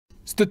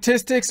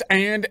Statistics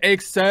and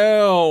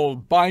Excel,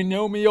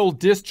 binomial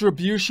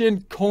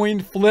distribution, coin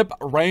flip,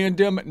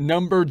 random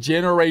number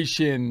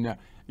generation.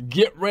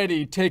 Get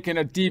ready, taking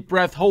a deep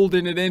breath,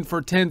 holding it in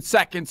for 10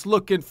 seconds,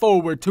 looking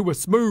forward to a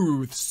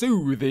smooth,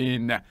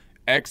 soothing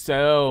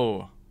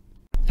Excel.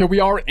 Here we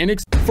are in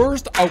Excel.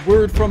 First, a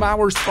word from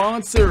our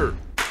sponsor.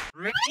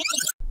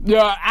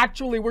 Yeah,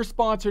 actually, we're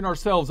sponsoring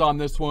ourselves on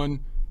this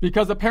one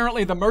because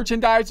apparently the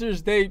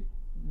merchandisers, they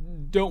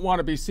don't want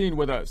to be seen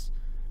with us.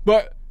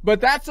 But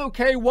that's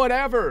okay,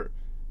 whatever,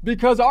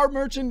 because our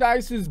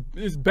merchandise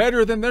is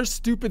better than their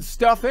stupid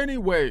stuff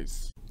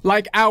anyways.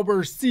 Like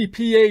our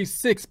CPA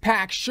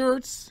 6-pack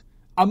shirts,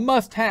 a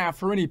must-have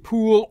for any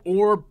pool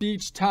or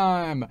beach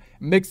time.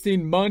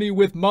 Mixing money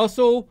with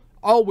muscle,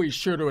 always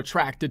sure to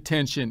attract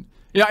attention.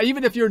 Yeah,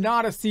 even if you're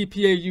not a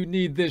CPA, you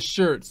need this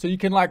shirt so you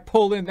can like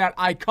pull in that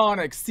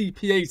iconic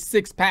CPA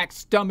 6-pack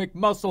stomach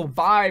muscle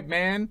vibe,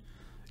 man.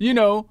 You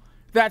know,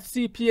 that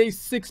CPA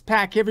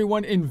 6-pack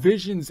everyone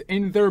envisions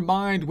in their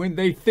mind when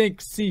they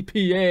think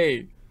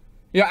CPA.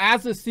 Yeah,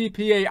 as a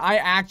CPA, I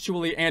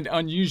actually and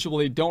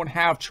unusually don't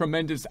have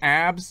tremendous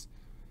abs.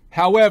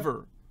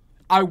 However,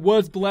 I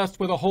was blessed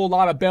with a whole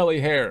lot of belly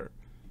hair.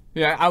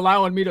 Yeah,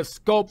 allowing me to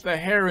sculpt the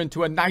hair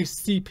into a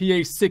nice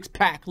CPA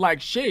 6-pack like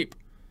shape,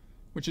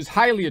 which is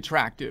highly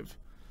attractive.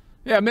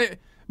 Yeah,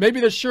 maybe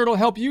the shirt will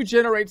help you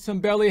generate some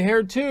belly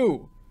hair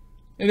too.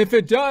 And if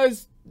it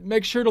does,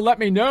 make sure to let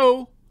me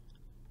know.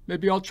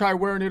 Maybe I'll try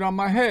wearing it on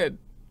my head.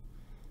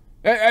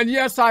 And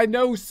yes, I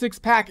know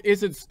 6-pack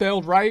isn't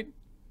spelled right,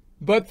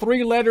 but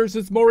 3 letters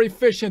is more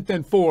efficient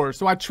than 4,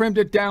 so I trimmed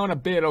it down a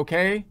bit,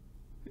 okay?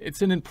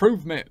 It's an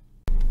improvement.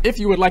 If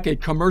you would like a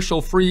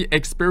commercial-free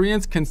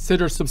experience,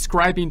 consider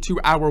subscribing to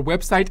our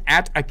website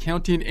at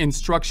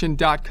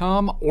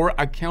accountinginstruction.com or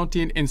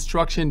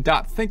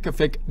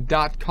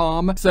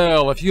accountinginstruction.thinkific.com.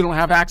 So if you don't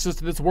have access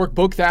to this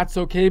workbook, that's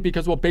okay,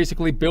 because we'll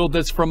basically build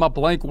this from a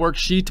blank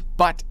worksheet.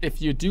 But if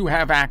you do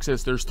have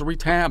access, there's 3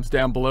 tabs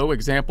down below: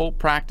 example,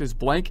 practice,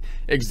 blank.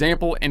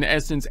 Example, in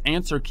essence,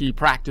 answer key,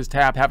 practice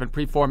tab, having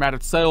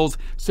pre-formatted cells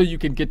so you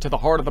can get to the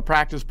heart of the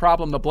practice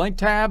problem. The blank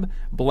tab,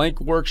 blank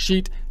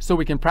worksheet, so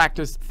we can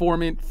practice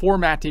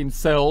formatting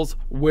cells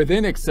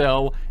within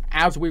Excel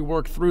as we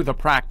work through the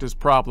practice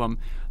problem.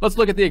 Let's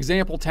look at the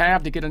example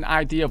tab to get an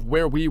idea of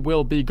where we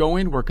will be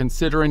going. We're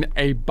considering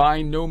a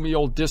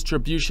binomial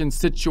distribution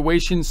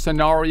situation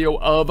scenario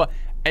of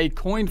a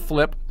coin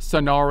flip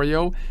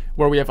scenario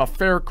where we have a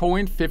fair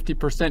coin,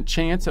 50%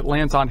 chance it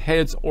lands on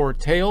heads or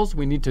tails.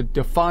 We need to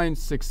define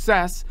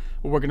success.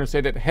 We're going to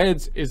say that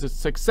heads is a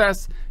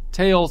success,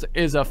 tails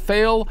is a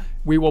fail.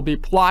 We will be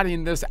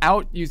plotting this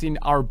out using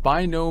our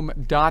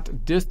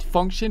Binom.DIST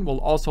function. We'll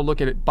also look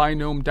at it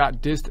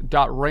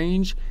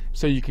Binom.DIST.RANGE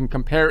so you can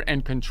compare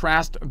and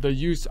contrast the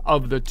use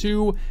of the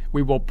two.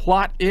 We will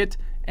plot it,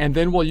 and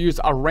then we'll use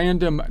a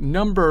random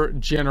number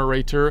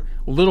generator,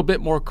 a little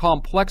bit more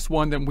complex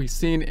one than we've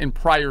seen in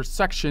prior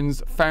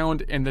sections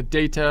found in the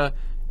data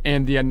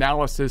and the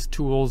analysis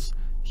tools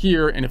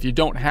here. And if you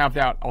don't have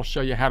that, I'll show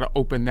you how to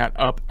open that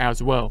up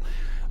as well.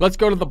 Let's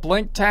go to the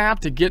blank tab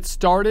to get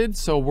started.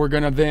 So we're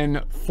going to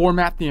then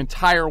format the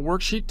entire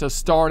worksheet to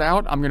start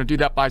out. I'm going to do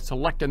that by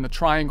selecting the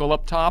triangle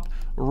up top,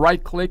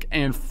 right click,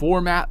 and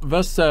format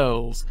the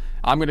cells.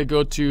 I'm going to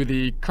go to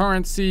the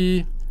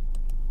currency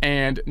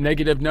and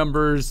negative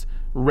numbers,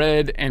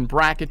 red and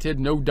bracketed,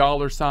 no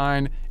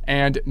 $sign,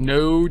 and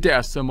no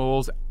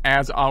decimals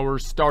as our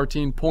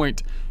starting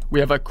point.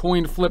 We have a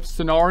coin flip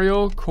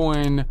scenario,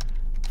 coin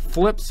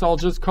flips, I'll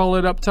just call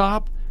it up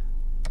top.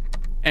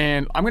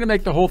 And I'm going to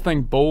make the whole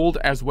thing bold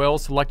as well,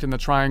 selecting the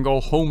triangle,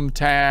 home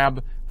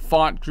tab,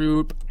 font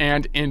group,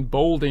 and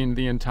embolding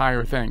the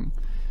entire thing.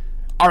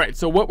 All right,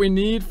 so what we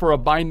need for a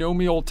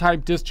binomial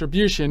type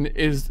distribution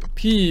is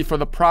P for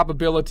the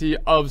probability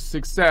of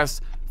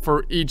success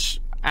for each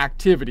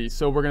activity.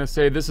 So we're going to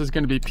say this is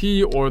going to be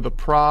P, or the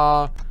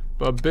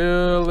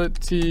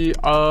probability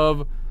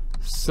of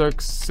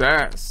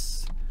success.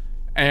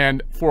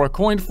 And for a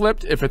coin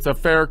flipped, if it's a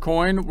fair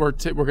coin, we're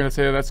going to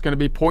say that's going to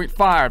be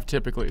 0.5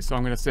 typically. So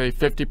I'm going to say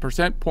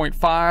 50%,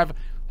 0.5,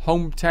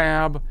 home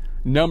tab,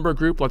 number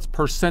group, let's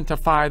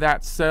percentify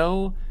that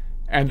cell.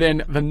 And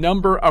then the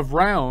number of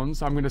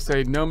rounds, I'm going to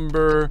say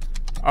number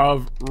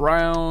of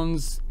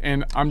rounds,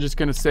 and I'm just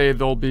going to say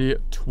there'll be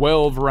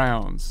 12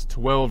 rounds,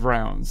 12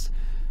 rounds.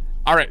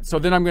 All right, so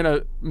then I'm going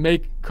to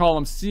make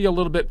column C a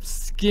little bit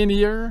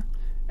skinnier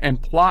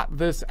and plot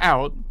this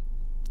out.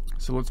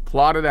 So let's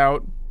plot it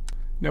out.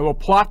 Now we'll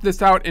plot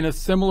this out in a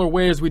similar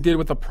way as we did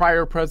with the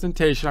prior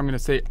presentation. I'm going to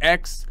say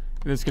X,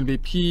 and it's going to be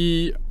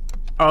P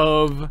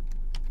of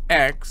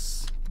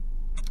X.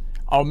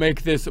 I'll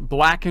make this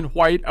black and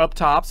white up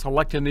top,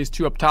 selecting these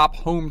 2 up top,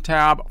 home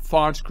tab,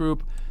 fonts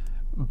group,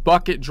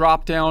 bucket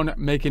drop down,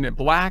 making it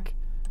black,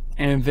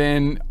 and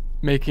then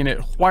making it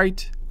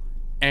white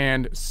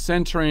and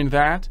centering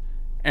that.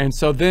 And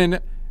so then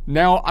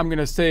now I'm going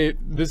to say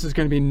this is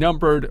going to be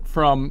numbered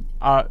from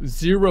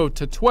 0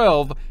 to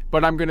 12,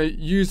 but I'm going to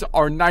use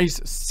our nice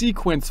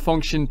sequence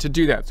function to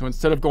do that. So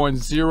instead of going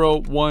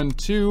 0, 1,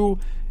 2,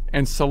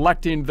 and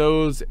selecting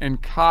those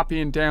and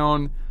copying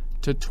down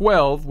to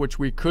 12, which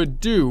we could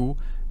do,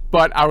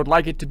 but I would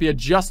like it to be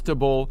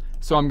adjustable.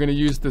 So I'm going to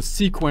use the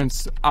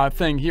sequence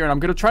thing here, and I'm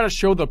going to try to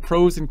show the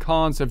pros and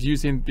cons of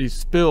using these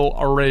spill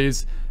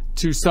arrays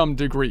to some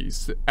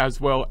degrees.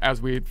 As well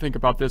as we think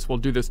about this, we'll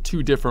do this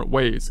two different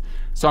ways.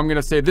 So I'm going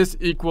to say this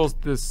equals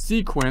the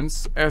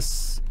sequence,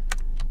 SEQ,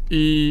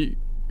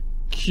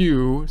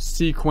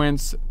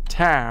 sequence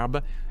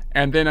tab,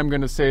 and then I'm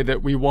going to say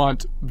that we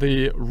want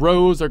the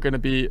rows are going to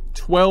be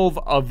 12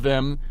 of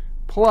them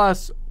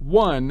plus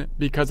 1,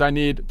 because I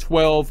need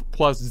 12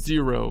 plus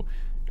 0.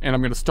 And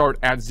I'm going to start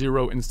at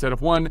 0 instead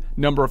of 1.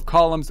 Number of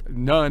columns,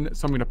 none.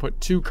 So I'm going to put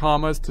 2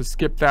 commas to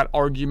skip that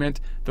argument.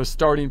 The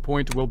starting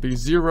point will be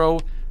 0.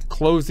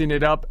 Closing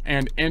it up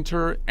and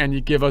enter, and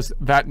you give us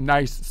that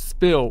nice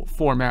spill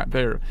format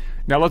there.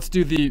 Now let's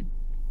do the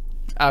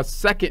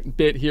second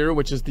bit here,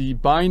 which is the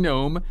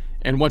binom.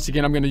 And once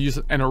again, I'm going to use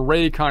an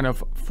array kind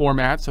of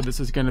format. So this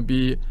is going to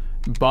be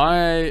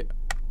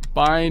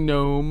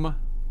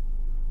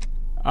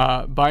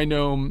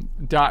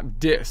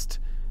binom.dist.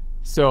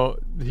 So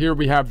here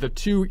we have the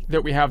two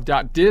that we have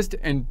 .dist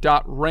and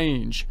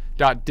 .range,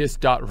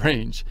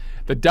 .dist.range.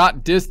 The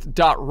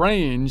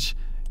 .dist.range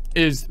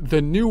is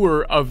the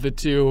newer of the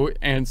two,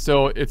 and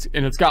so it's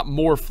got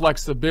more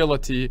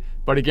flexibility.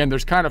 But again,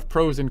 there's kind of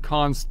pros and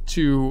cons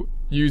to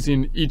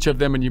using each of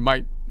them, and you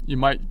might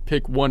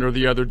pick one or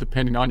the other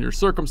depending on your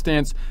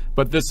circumstance.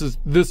 But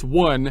this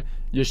one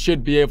you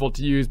should be able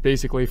to use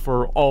basically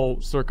for all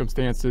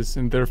circumstances,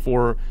 and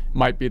therefore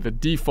might be the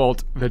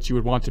default that you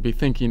would want to be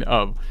thinking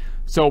of.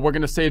 So we're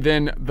going to say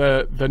then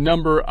the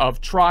number of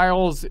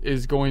trials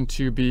is going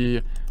to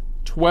be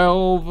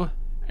 12,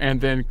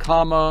 and then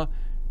comma,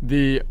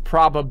 the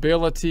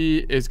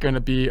probability is going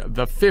to be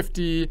the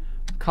 50,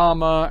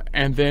 comma,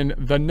 and then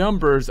the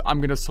numbers, I'm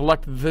going to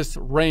select this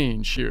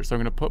range here. So I'm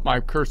going to put my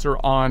cursor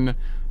on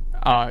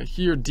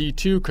here,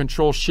 D2,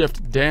 Control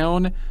Shift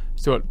down,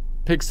 so it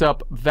picks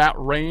up that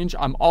range.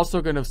 I'm also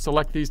going to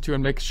select these two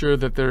and make sure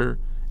that they're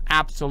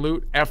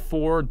absolute,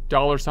 F4,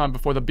 $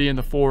 before the B and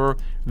the 4.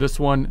 This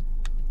one,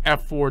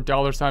 F4,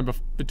 $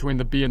 between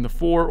the B and the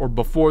 4, or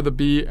before the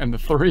B and the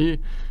 3,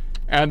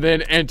 and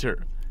then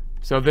enter.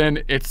 So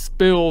then it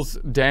spills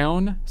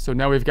down. So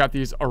now we've got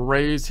these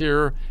arrays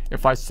here.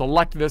 If I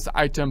select this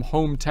item,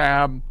 home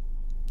tab,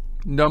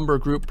 number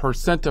group,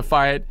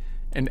 percentify it,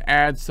 and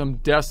add some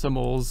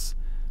decimals,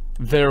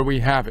 there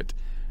we have it.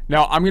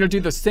 Now I'm going to do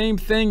the same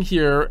thing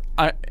here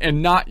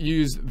and not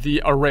use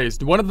the arrays.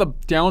 One of the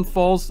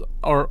downfalls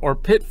or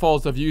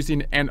pitfalls of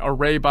using an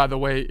array, by the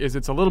way, is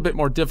it's a little bit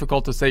more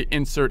difficult to say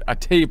insert a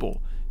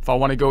table. If I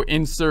want to go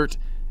insert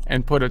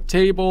and put a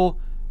table,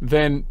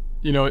 then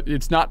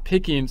it's not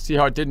picking. See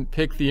how it didn't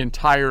pick the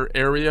entire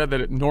area that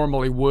it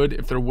normally would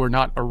if there were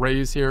not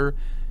arrays here.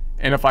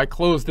 And if I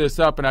close this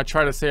up and I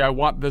try to say I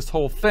want this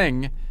whole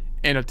thing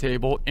in a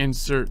table,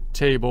 insert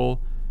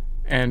table,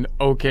 and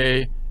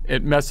okay,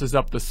 it messes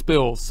up the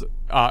spills.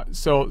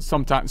 So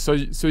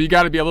you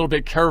got to be a little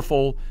bit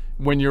careful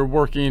when you're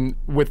working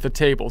with the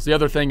tables. The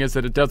other thing is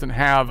that it doesn't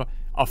have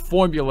a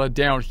formula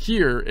down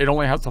here. It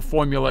only has a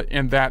formula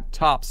in that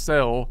top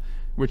cell,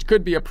 which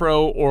could be a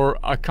pro or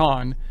a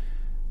con.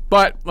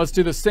 But let's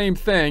do the same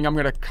thing. I'm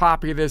going to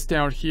copy this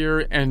down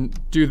here and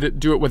do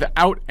it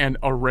without an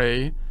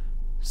array.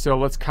 So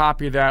let's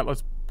copy that.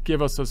 Let's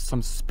give us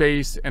some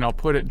space, and I'll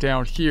put it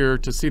down here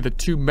to see the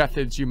two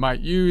methods you might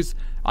use.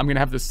 I'm going to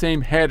have the same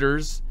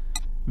headers.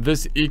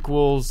 This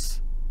equals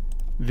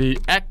the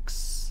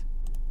X,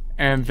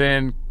 and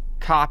then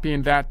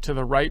copying that to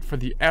the right for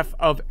the F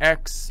of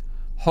X,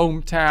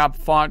 home tab,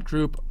 font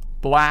group,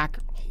 black,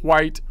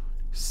 white,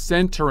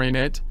 centering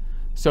it.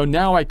 So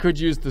now I could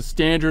use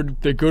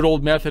the good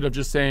old method of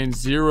just saying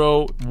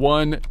 0,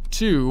 1,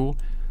 2,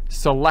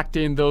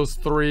 selecting those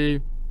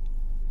three,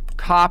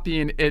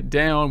 copying it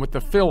down with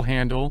the fill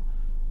handle,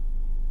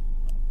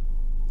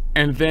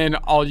 and then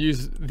I'll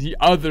use the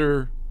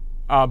other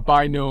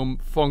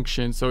binom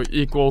function. So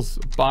equals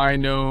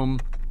binom.dist,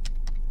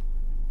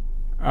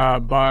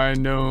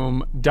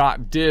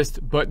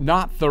 but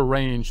not the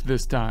range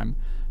this time.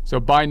 So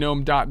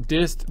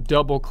binom.dist,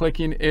 double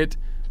clicking it.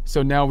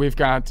 So now we've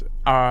got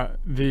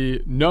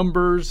the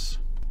numbers,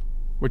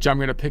 which I'm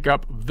going to pick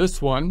up this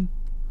one.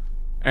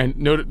 And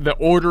note the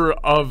order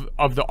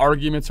of the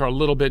arguments are a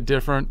little bit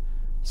different.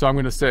 So I'm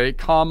going to say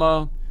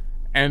comma,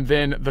 and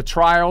then the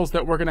trials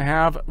that we're going to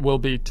have will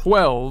be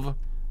 12.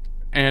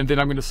 And then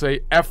I'm going to say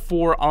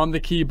F4 on the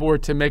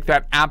keyboard to make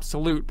that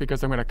absolute,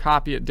 because I'm going to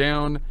copy it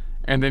down,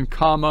 and then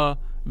comma,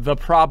 the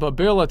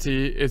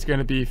probability is going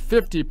to be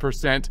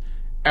 50%.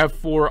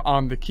 F4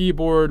 on the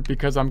keyboard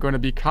because I'm going to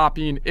be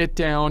copying it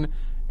down,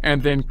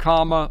 and then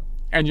comma,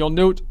 and you'll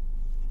note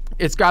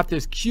it's got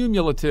this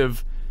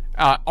cumulative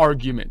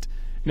argument.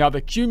 Now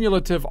the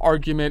cumulative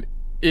argument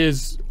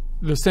is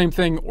the same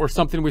thing or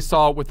something we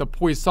saw with the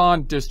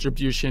Poisson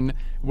distribution,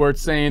 where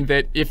it's saying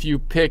that if you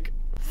pick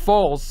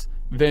false,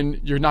 then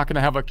you're not going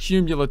to have a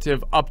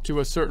cumulative up to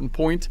a certain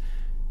point,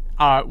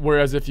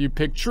 whereas if you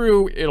pick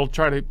true, it'll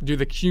try to do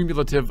the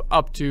cumulative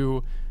up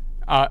to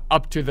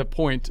up to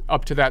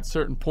that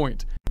certain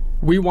point.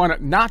 We want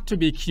it not to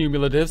be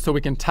cumulative, so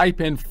we can type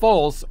in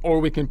false,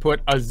 or we can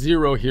put a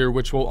 0 here,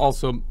 which will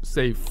also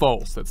say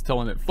false. That's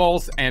telling it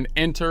false, and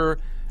enter.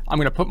 I'm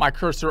going to put my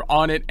cursor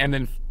on it and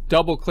then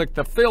double click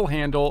the fill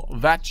handle.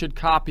 That should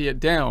copy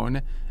it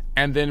down,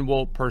 and then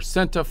we'll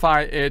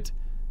percentify it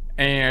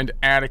and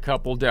add a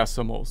couple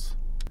decimals.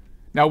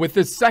 Now with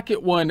this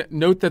second one,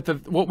 note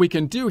that what we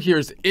can do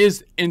here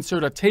is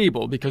insert a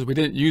table, because we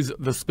didn't use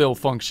the spill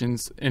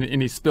functions in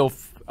any spill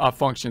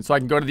function. So I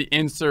can go to the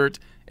insert,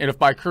 and if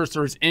my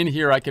cursor is in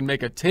here, I can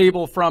make a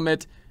table from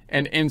it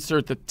and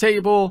insert the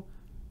table,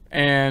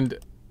 and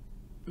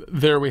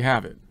there we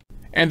have it.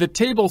 And the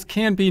tables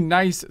can be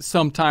nice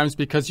sometimes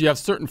because you have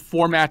certain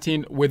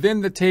formatting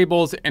within the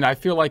tables, and I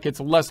feel like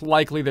it's less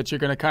likely that you're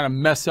going to kind of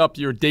mess up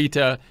your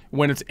data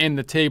when it's in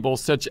the table,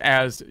 such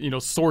as, you know,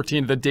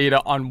 sorting the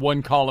data on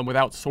one column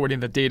without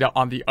sorting the data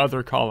on the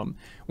other column.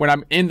 When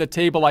I'm in the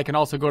table, I can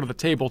also go to the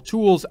table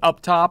tools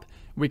up top.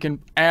 We can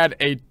add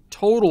a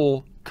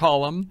total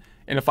column,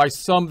 and if I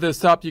sum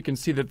this up, you can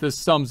see that this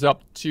sums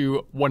up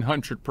to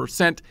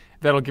 100%.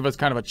 That'll give us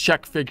kind of a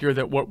check figure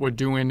that what we're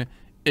doing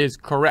is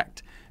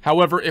correct.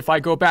 However, if I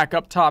go back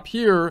up top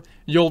here,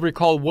 you'll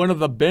recall one of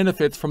the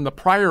benefits from the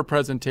prior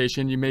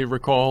presentation, you may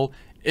recall,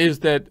 is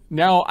that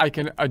now I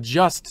can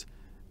adjust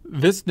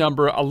this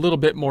number a little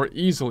bit more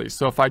easily.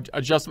 So if I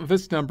adjust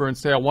this number and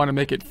say I want to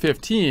make it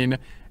 15,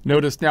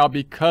 notice now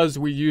because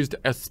we used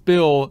a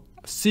spill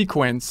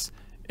sequence,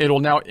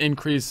 it'll now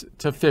increase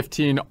to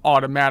 15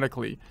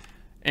 automatically.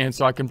 And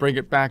so I can bring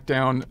it back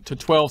down to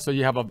 12, so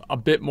you have a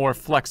bit more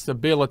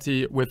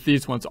flexibility with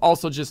these ones.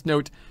 Also, just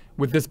note,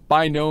 with this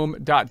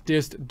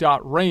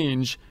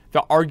Binom.DIST.RANGE,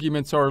 the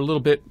arguments are a little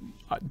bit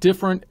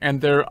different,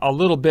 and they're a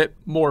little bit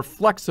more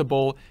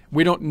flexible.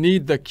 We don't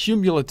need the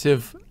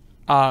cumulative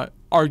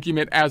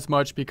argument as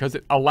much because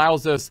it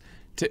allows us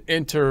to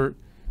enter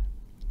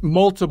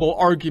multiple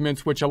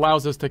arguments, which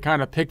allows us to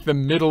kind of pick the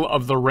middle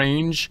of the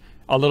range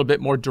a little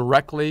bit more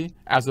directly,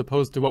 as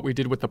opposed to what we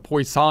did with the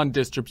Poisson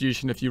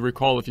distribution. If you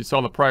recall, if you saw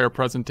the prior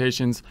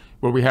presentations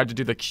where we had to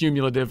do the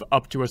cumulative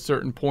up to a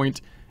certain point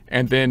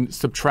and then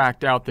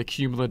subtract out the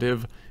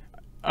cumulative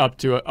up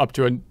to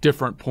a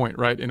different point,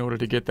 right, in order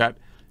to get that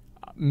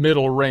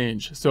middle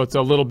range. So it's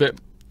got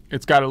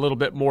a little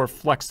bit more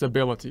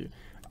flexibility.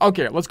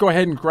 Okay, let's go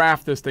ahead and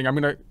graph this thing. I'm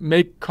going to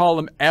make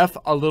column F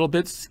a little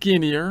bit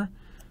skinnier,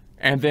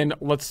 and then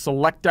let's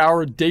select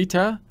our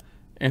data.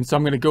 And so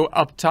I'm going to go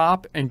up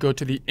top and go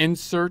to the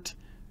insert,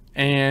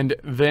 and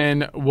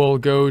then we'll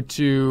go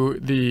to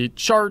the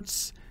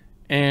charts,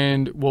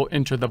 and we'll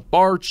enter the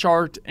bar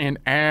chart and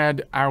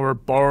add our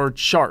bar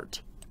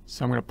chart.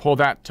 So I'm going to pull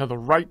that to the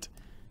right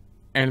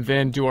and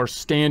then do our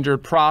standard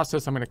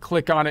process. I'm going to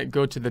click on it,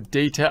 go to the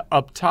data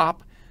up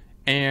top,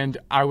 and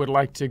I would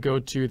like to go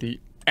to the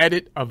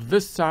edit of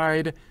this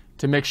side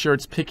to make sure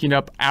it's picking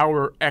up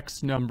our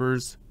X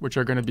numbers, which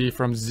are going to be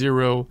from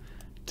 0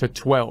 to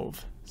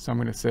 12. So I'm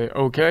going to say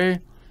OK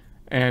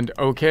and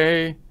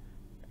OK.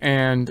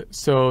 And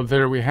so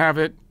there we have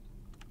it.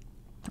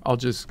 I'll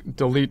just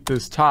delete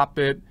this top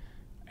bit.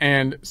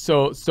 And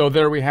so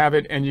there we have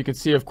it. And you can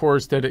see, of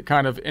course, that it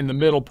kind of in the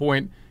middle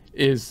point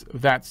is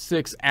that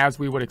 6, as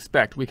we would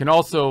expect. We can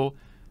also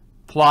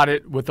plot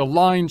it with a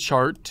line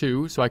chart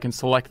too. So I can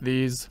select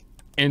these,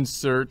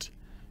 insert.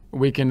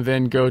 We can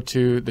then go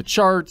to the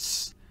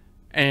charts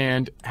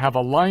and have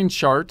a line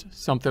chart,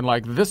 something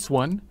like this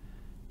one,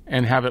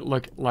 and have it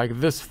look like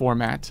this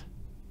format.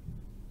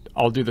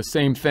 I'll do the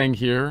same thing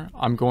here.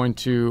 I'm going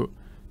to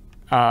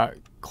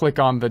click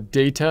on the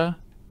data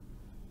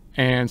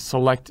and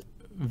select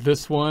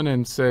this one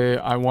and say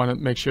I want to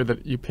make sure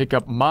that you pick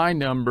up my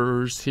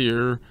numbers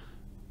here,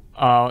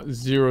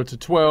 0 to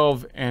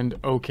 12, and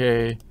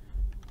OK.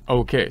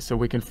 So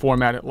we can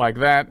format it like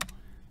that,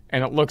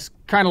 and it looks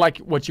kind of like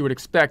what you would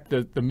expect,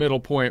 the middle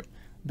point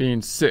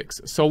being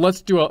 6. So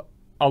let's do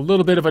a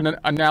little bit of an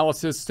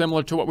analysis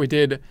similar to what we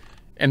did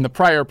in the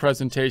prior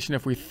presentation.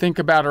 If we think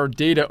about our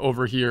data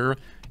over here,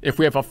 if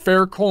we have a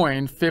fair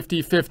coin,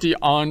 50-50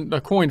 on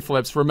the coin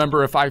flips,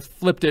 remember if I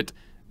flipped it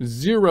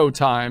 0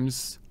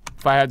 times,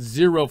 if I had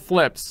 0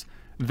 flips,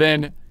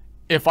 then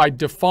if I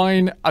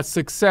define a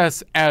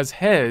success as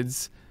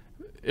heads,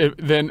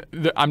 then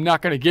I'm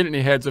not going to get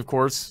any heads, of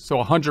course. So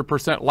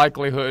 100%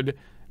 likelihood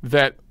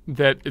that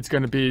it's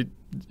going to be,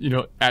 you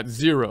know, at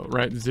 0,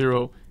 right?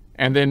 0.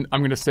 And then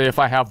I'm going to say if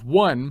I have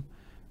 1,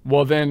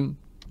 well then,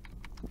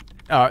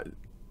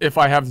 if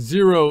I have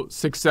 0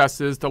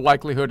 successes, the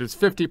likelihood is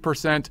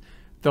 50%.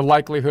 The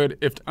likelihood,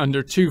 if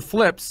under 2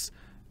 flips,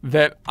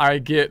 that I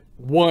get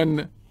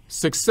 1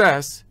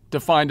 success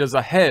defined as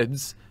a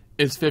heads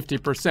is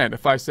 50%.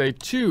 If I say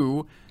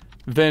 2,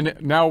 then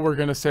now we're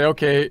going to say,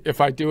 okay, if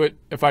I do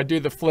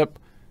the flip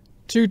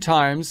 2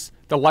 times,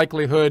 the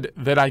likelihood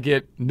that I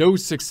get no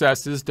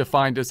successes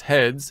defined as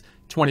heads,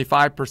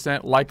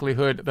 25%.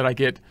 Likelihood that I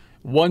get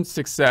 1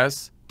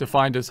 success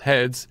defined as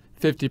heads,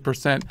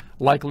 50%.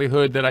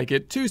 Likelihood that I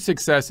get 2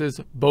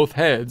 successes, both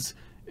heads,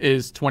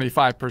 is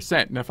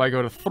 25%. And if I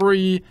go to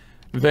 3,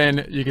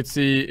 then you can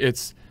see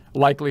it's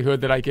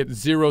likelihood that I get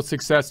 0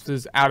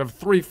 successes out of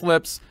 3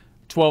 flips,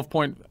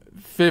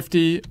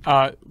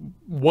 12.50,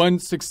 1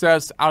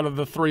 success out of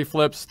the 3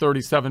 flips,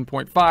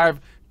 37.5,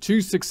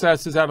 2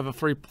 successes out of the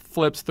 3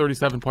 flips,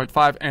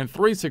 37.5, and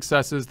 3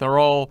 successes, they're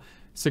all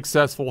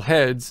successful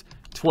heads,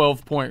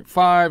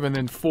 12.5, and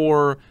then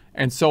 4,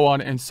 and so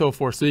on and so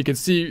forth. So you can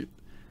see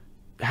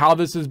how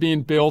this is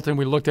being built, and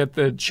we looked at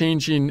the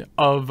changing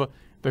of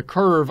the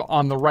curve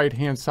on the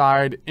right-hand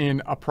side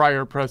in a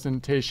prior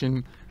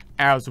presentation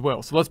as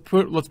well. So let's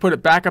put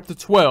it back up to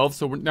 12.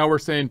 So now we're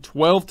saying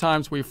 12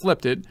 times we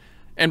flipped it.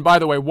 And by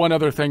the way, one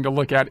other thing to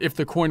look at, if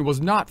the coin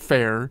was not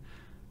fair,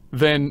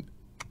 then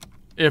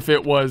if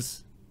it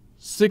was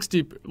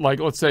 60, like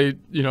let's say,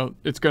 you know,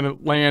 it's going to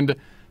land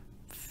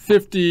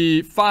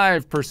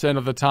 55%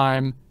 of the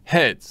time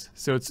heads.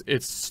 So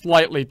it's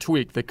slightly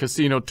tweaked. The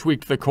casino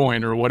tweaked the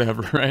coin or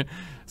whatever, right?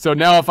 So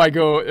now if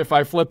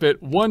I flip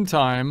it 1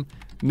 time,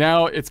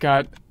 now it's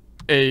got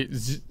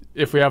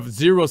if we have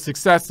 0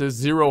 successes,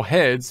 0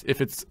 heads,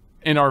 if it's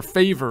in our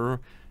favor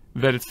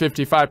that it's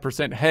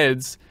 55%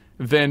 heads,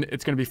 then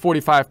it's going to be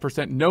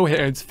 45% no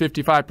heads,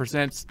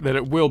 55% that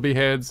it will be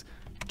heads,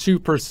 2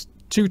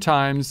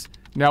 times.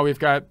 Now we've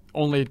got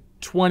only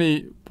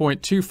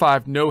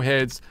 20.25 no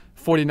heads,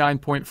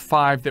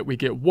 49.5 that we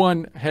get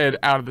 1 head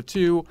out of the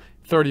 2,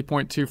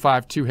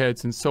 30.25 2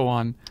 heads, and so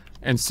on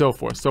and so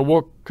forth. So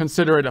we'll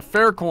consider it a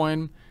fair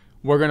coin.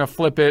 We're going to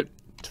flip it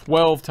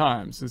 12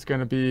 times. It's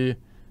going to be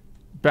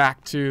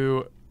back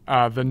to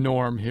the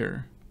norm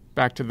here,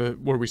 back to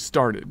where we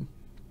started.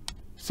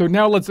 So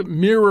now let's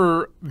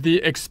mirror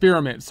the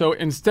experiment. So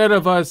instead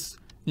of us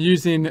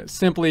using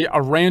simply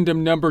a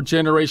random number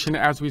generation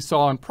as we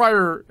saw in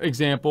prior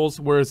examples,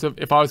 whereas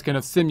if I was going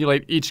to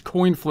simulate each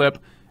coin flip,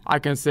 I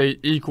can say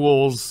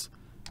equals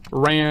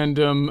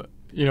random,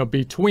 you know,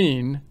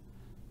 between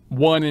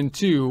 1 and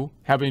 2,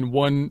 having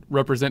 1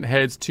 represent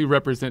heads, 2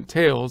 represent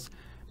tails.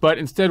 But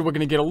instead, we're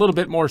going to get a little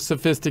bit more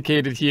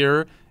sophisticated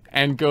here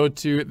and go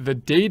to the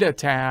data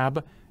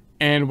tab.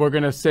 And we're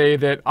going to say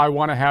that I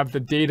want to have the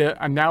data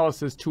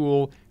analysis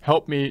tool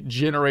help me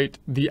generate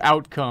the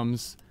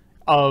outcomes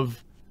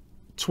of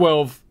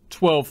 12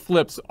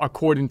 flips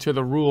according to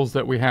the rules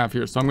that we have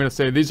here. So I'm going to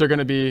say these are going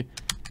to be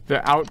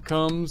the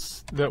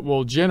outcomes that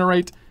we'll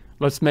generate.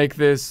 Let's make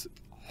this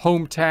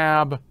home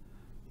tab,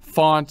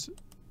 font,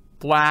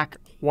 black,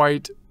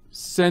 white,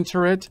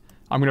 center it.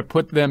 I'm going to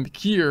put them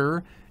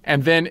here.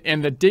 And then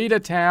in the data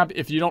tab,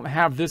 if you don't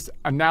have this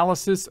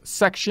analysis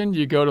section,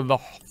 you go to the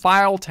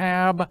file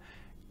tab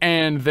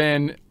and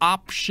then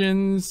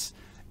options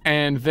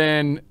and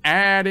then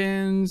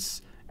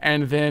add-ins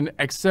and then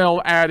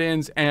Excel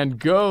add-ins and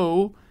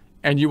go.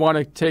 And you want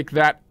to take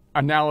that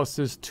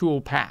analysis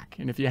tool pack.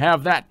 And if you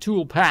have that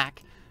tool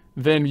pack,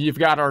 then you've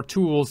got our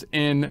tools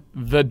in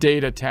the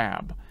data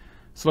tab.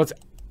 So let's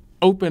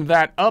open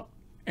that up,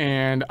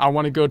 and I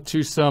want to go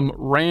to some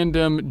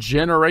random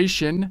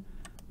generation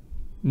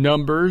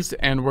numbers,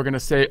 and we're going to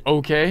say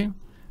okay.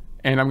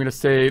 And I'm going to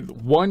say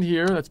 1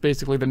 here. That's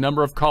basically the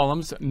number of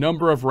columns.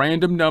 Number of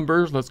random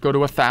numbers. Let's go to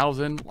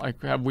 1,000 like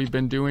we've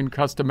been doing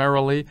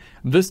customarily.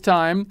 This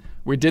time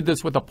we did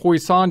this with a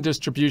Poisson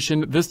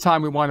distribution. This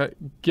time we want to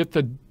get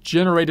the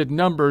generated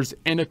numbers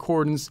in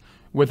accordance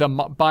with a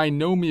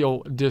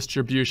binomial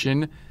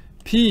distribution.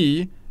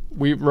 P,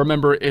 we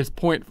remember, is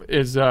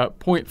 0.5,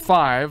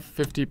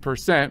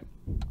 50%.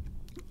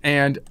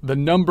 And the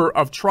number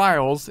of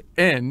trials,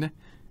 N,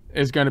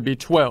 is going to be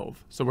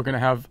 12. So we're going to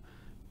have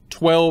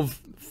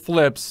 12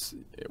 flips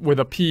with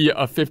a P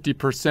of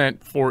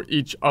 50% for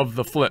each of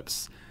the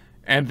flips.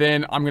 And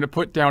then I'm going to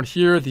put down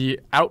here the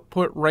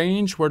output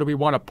range. Where do we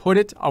want to put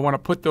it? I want to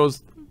put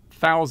those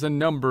 1,000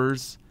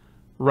 numbers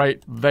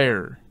right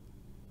there.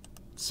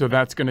 So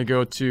that's going to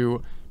go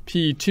to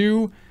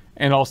P2,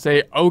 and I'll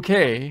say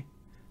okay.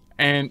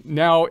 And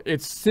now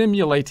it's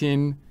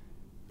simulating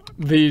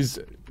these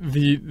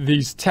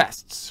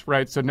tests,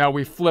 right? So now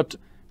we flipped.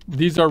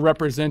 These are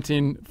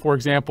representing, for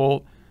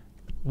example,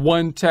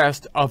 one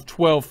test of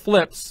 12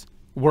 flips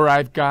where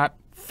I've got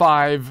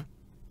 5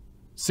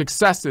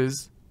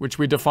 successes, which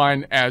we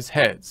define as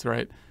heads,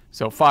 right?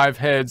 So 5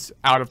 heads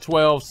out of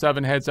 12,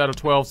 7 heads out of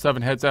 12,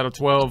 7 heads out of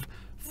 12,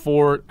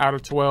 4 out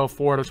of 12,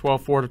 4 out of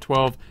 12, 4 out of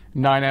 12,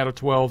 9 out of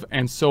 12,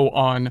 and so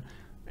on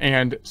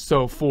and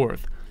so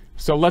forth.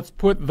 So let's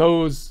put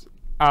those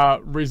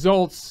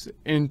results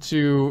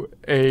into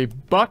a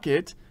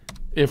bucket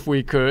if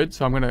we could.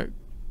 So I'm going to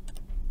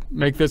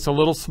make this a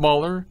little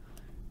smaller,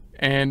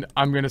 and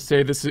I'm going to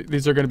say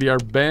these are going to be our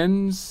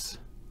bends,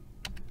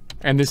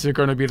 and this is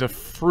going to be the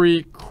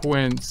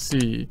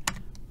frequency.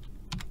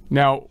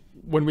 Now,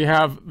 when we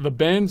have the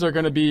bends are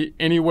going to be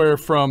anywhere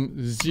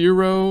from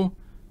 0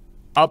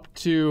 up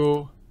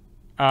to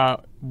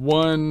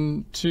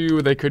 1,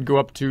 2, they could go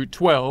up to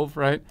 12,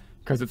 right?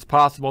 Because it's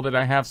possible that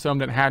I have some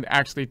that had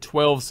actually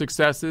 12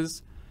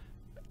 successes,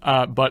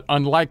 but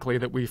unlikely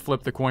that we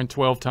flip the coin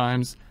 12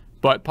 times,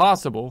 but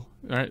possible,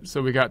 right?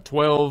 So we got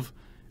 12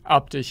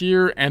 up to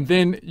here, and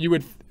then you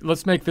would,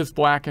 let's make this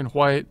black and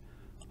white,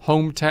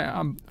 home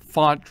tab,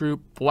 font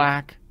group,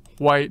 black,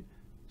 white,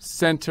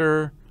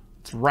 center.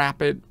 Let's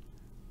wrap it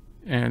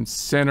and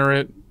center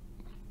it.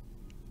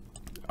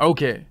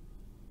 Okay.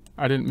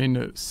 I didn't mean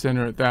to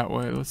center it that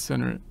way. Let's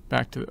center it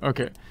back to the,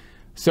 okay.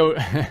 So,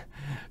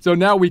 so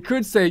now we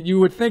could say, you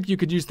would think you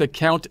could use the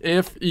count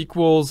if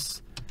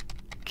equals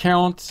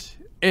count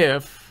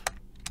if,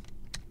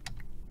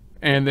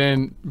 and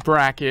then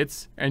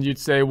brackets, and you'd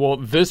say, well,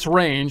 this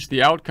range,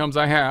 the outcomes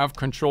I have,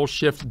 control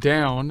shift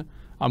down,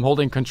 I'm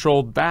holding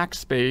control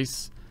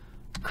backspace,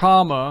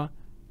 comma,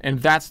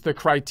 and that's the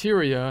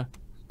criteria,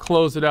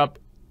 close it up,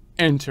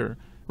 enter,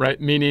 right?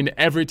 Meaning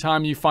every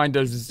time you find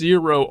a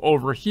 0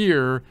 over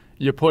here,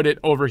 you put it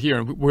over here.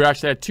 And we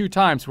actually had 2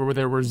 times where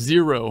there were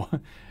zero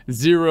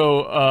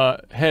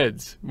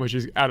heads, which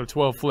is out of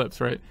 12 flips,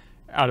 right?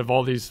 Out of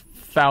all these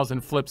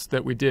 1,000 flips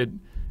that we did.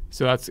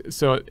 So that's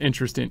so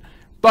interesting.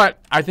 But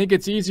I think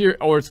it's easier,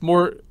 or it's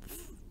more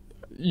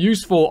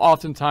useful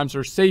oftentimes,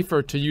 or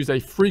safer, to use a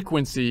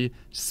frequency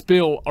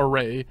spill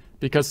array,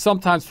 because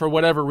sometimes for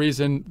whatever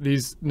reason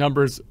these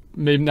numbers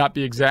may not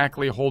be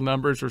exactly whole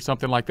numbers or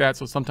something like that,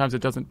 so sometimes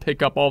it doesn't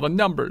pick up all the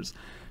numbers.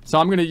 So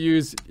I'm going to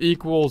use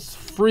equals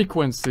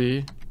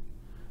frequency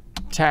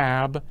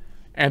tab,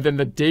 and then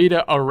the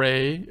data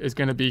array is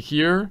going to be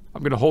here.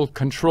 I'm going to hold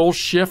control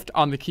shift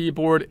on the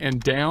keyboard and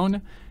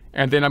down,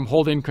 and then I'm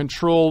holding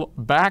control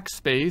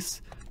backspace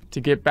to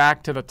get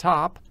back to the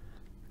top,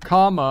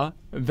 comma,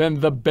 then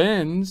the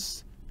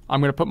bins, I'm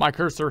going to put my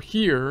cursor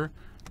here,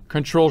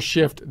 control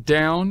shift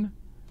down,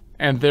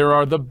 and there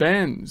are the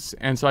bins.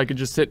 And so I could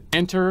just hit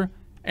enter,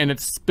 and it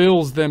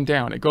spills them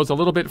down. It goes a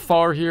little bit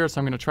far here, so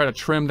I'm going to try to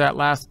trim that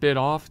last bit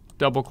off,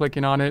 double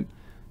clicking on it.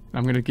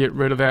 I'm going to get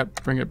rid of that,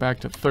 bring it back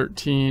to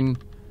 13,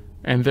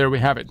 and there we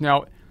have it.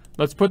 Now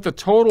let's put the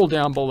total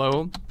down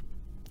below,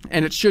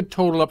 and it should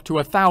total up to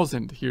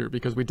 1,000 here,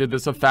 because we did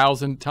this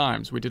 1,000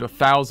 times. We did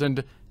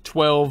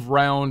 1,012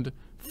 round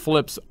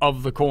flips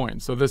of the coin.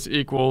 So this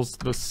equals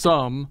the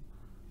sum,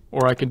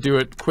 or I can do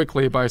it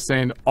quickly by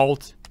saying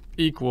Alt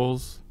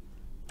equals,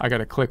 I got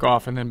to click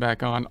off and then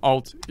back on,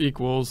 Alt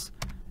equals,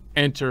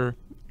 enter,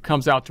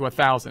 comes out to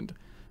 1,000.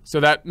 So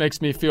that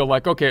makes me feel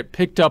like, okay, it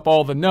picked up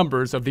all the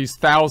numbers of these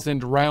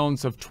 1,000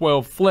 rounds of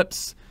 12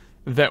 flips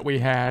that we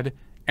had,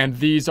 and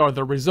these are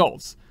the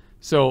results.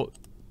 So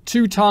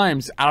 2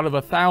 times out of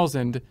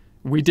 1,000,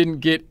 we didn't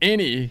get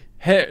any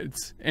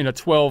heads in a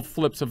 12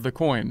 flips of the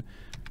coin.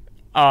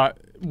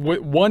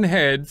 1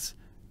 heads,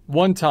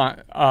 1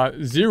 time,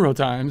 0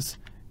 times.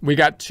 We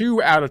got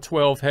 2 out of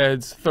 12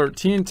 heads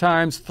 13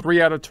 times,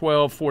 3 out of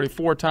 12,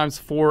 44 times,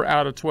 4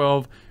 out of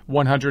 12,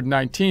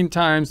 119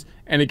 times.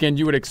 And again,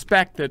 you would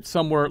expect that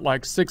somewhere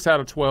like 6 out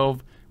of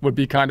 12 would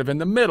be kind of in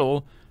the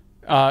middle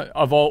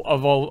of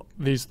all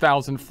these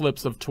 1,000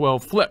 flips of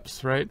 12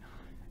 flips, right?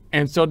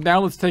 And so now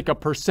let's take a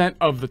percent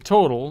of the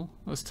total.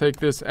 Let's take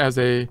this as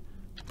a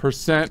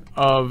percent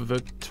of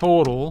the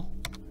total.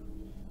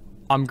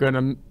 I'm going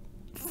to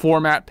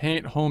format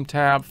paint, home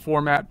tab,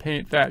 format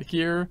paint that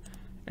here.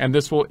 And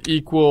this will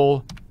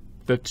equal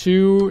the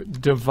 2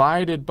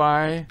 divided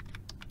by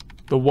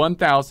the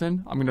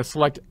 1,000. I'm going to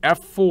select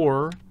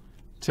F4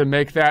 to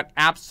make that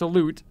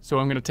absolute. So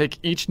I'm going to take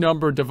each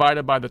number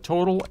divided by the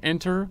total,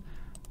 enter.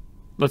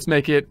 Let's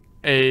make it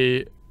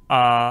a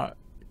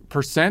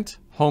percent,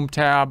 home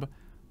tab,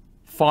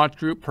 font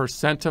group,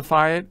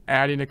 percentify it,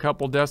 adding a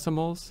couple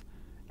decimals,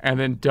 and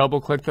then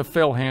double click the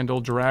fill handle,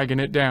 dragging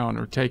it down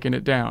or taking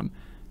it down.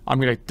 I'm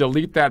going to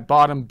delete that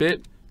bottom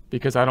bit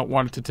because I don't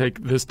want it to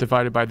take this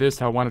divided by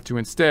this. I want it to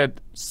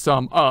instead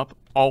sum up,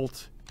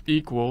 Alt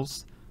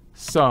equals,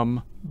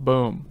 sum,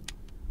 boom.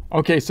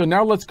 Okay, so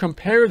now let's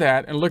compare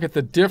that and look at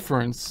the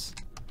difference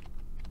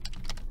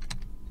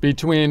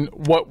between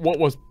what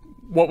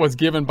was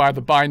given by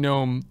the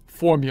binom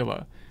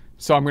formula.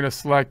 So I'm going to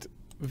select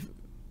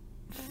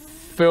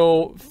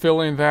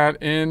filling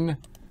that in.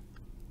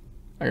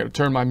 I got to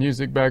turn my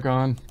music back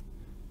on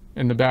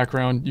in the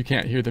background. You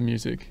can't hear the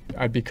music.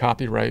 I'd be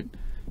copyright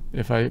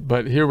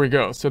but here we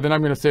go. So then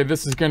I'm going to say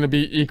this is going to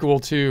be equal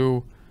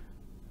to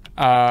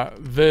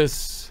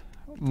this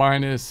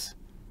minus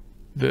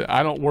the,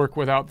 I don't work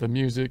without the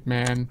music,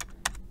 man.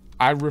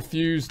 I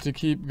refuse to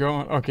keep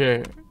going.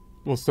 Okay,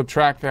 we'll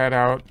subtract that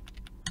out.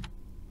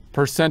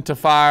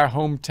 Percentify,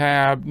 home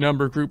tab,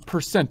 number group,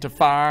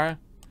 percentify.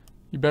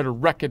 You better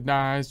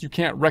recognize. You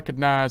can't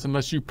recognize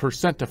unless you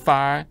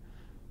percentify.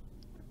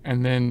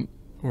 And then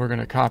we're going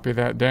to copy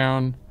that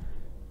down.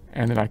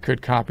 And then I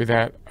could copy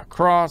that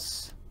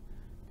across.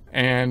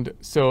 And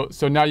so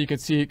now you can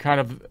see kind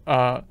of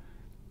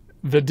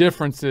the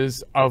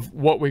differences of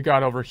what we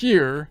got over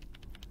here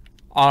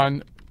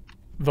on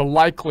the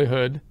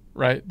likelihood,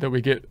 right, that we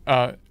get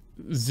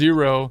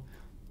 0,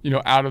 you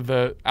know, out of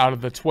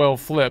the 12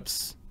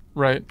 flips,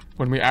 right,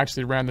 when we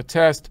actually ran the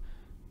test,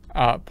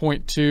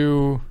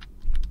 0.2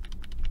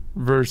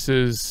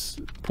 versus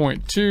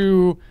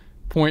 0.2,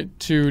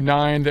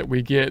 0.29, that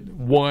we get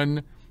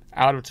 1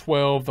 out of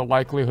 12, the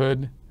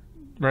likelihood,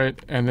 right,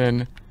 and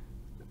then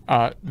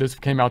this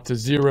came out to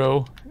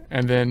 0,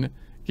 and then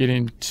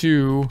getting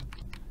 2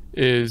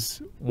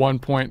 is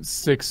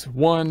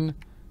 1.61,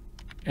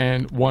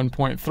 and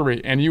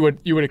 1.3. And you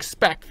would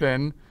expect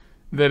then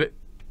that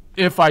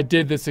if I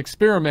did this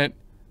experiment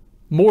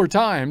more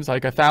times,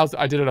 like 1,000,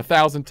 I did it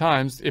 1,000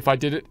 times. If I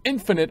did it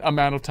infinite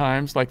amount of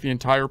times, like the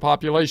entire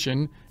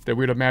population, that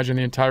we'd imagine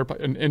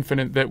an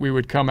infinite, that we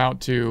would come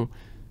out to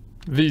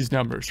these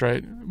numbers,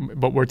 right?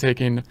 But we're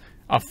taking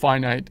a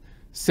finite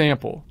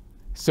sample.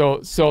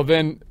 So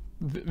then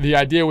the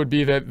idea would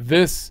be that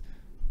this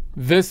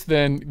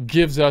then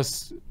gives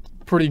us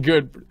pretty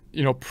good,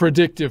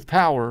 predictive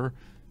power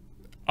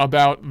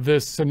about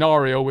this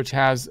scenario, which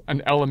has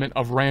an element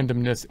of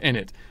randomness in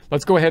it.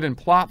 Let's go ahead and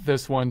plot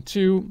this one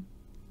too.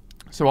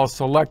 So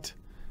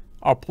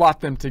I'll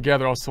plot them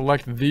together. I'll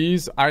select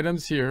these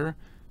items here,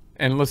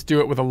 and let's do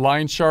it with a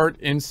line chart.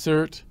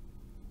 Insert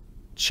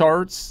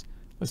charts.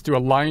 Let's do a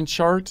line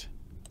chart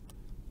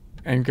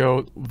and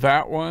go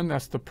that one.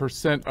 That's the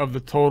percent of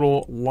the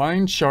total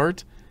line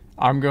chart.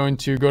 I'm going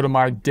to go to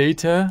my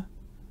data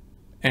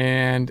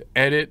and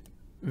edit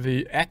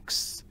the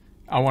X.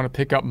 I want to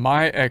pick up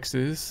my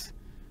X's.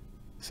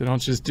 So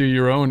don't just do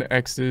your own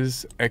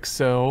X's,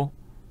 Excel.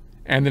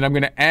 And then I'm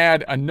going to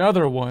add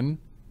another one,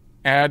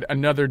 add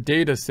another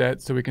data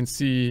set so we can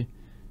see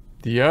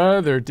the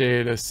other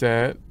data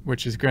set,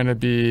 which is going to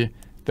be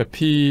the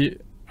P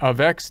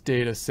of X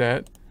data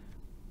set.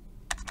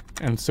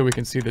 And so we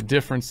can see the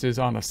differences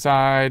on a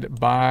side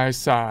by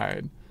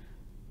side.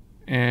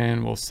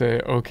 And we'll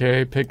say,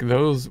 okay, pick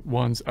those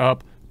ones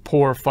up,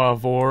 por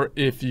favor,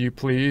 if you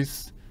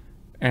please.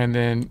 And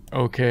then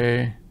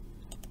okay,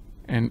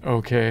 and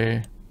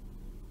okay.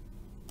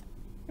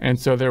 And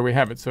so there we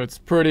have it. So it's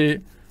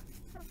pretty,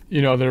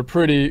 they're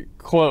pretty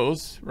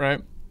close, right?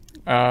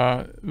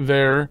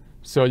 There.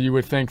 So you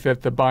would think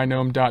that the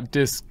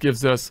binom.dist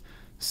gives us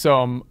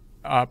some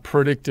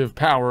predictive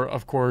power,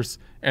 of course,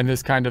 in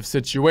this kind of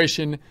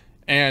situation.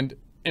 And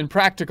in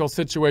practical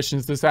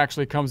situations, this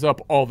actually comes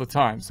up all the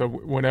time. So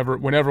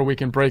whenever we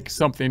can break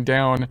something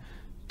down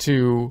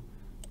to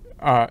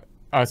a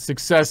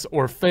success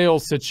or fail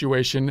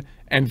situation,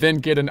 and then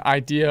get an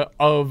idea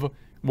of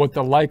what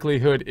the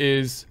likelihood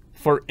is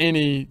for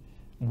any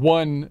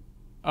one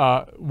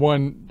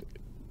round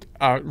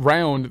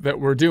that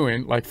we're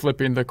doing, like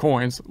flipping the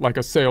coins, like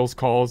a sales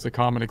call is a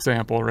common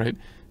example, right?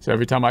 So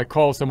every time I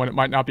call someone, it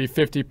might not be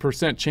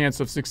 50%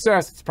 chance of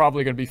success. It's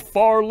probably going to be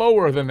far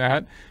lower than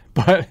that.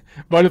 But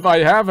if I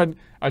have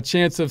a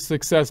chance of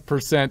success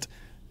percent,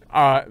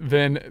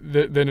 then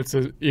it's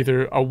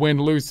either a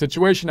win-lose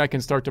situation. I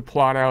can start to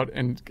plot out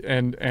and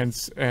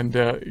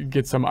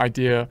get some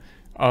idea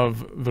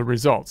of the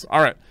results.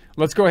 All right,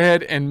 let's go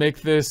ahead and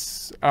make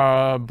this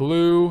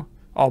blue.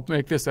 I'll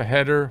make this a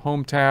header,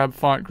 home tab,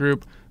 font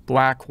group,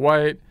 black,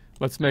 white.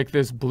 Let's make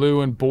this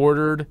blue and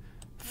bordered.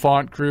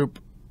 Font group,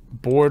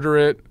 border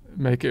it,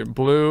 make it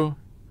blue.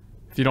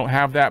 If you don't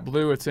have that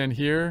blue, it's in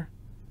here.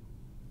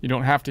 You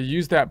don't have to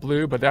use that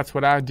blue, but that's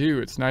what I do.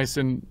 It's nice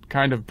and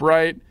kind of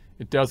bright.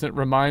 It doesn't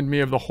remind me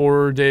of the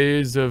horror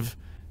days of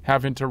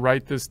having to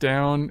write this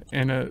down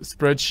in a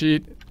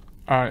spreadsheet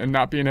and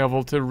not being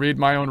able to read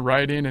my own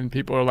writing. And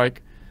people are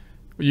like,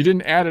 well, you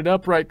didn't add it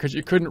up right because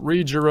you couldn't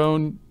read your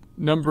own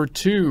number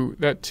 2.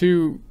 That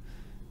 2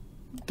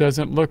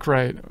 doesn't look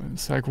right.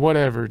 It's like,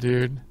 whatever,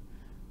 dude.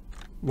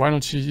 Why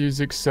don't you use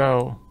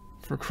Excel,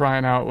 for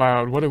crying out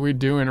loud? What are we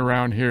doing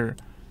around here?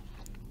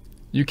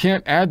 You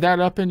can't add that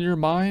up in your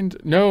mind?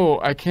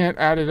 No, I can't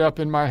add it up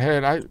in my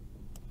head.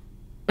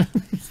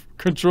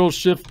 Control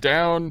Shift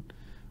down.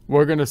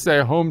 We're going to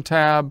say home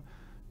tab.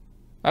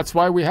 That's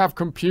why we have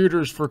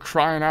computers, for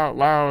crying out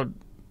loud.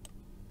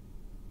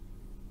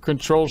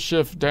 Control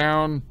Shift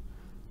down.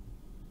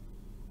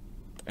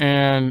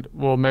 And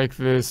we'll make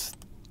this,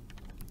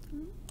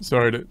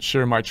 sorry to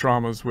share my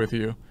traumas with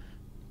you,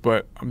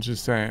 but I'm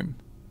just saying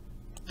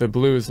the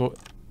blue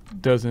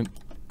doesn't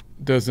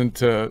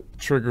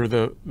trigger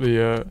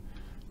the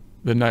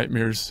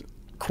nightmares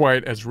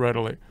quite as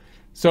readily.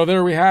 So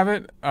there we have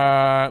it.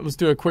 Let's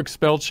do a quick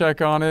spell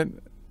check on it.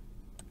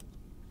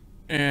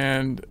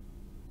 And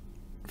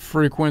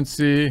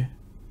frequency.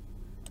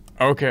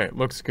 Okay,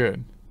 looks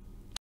good.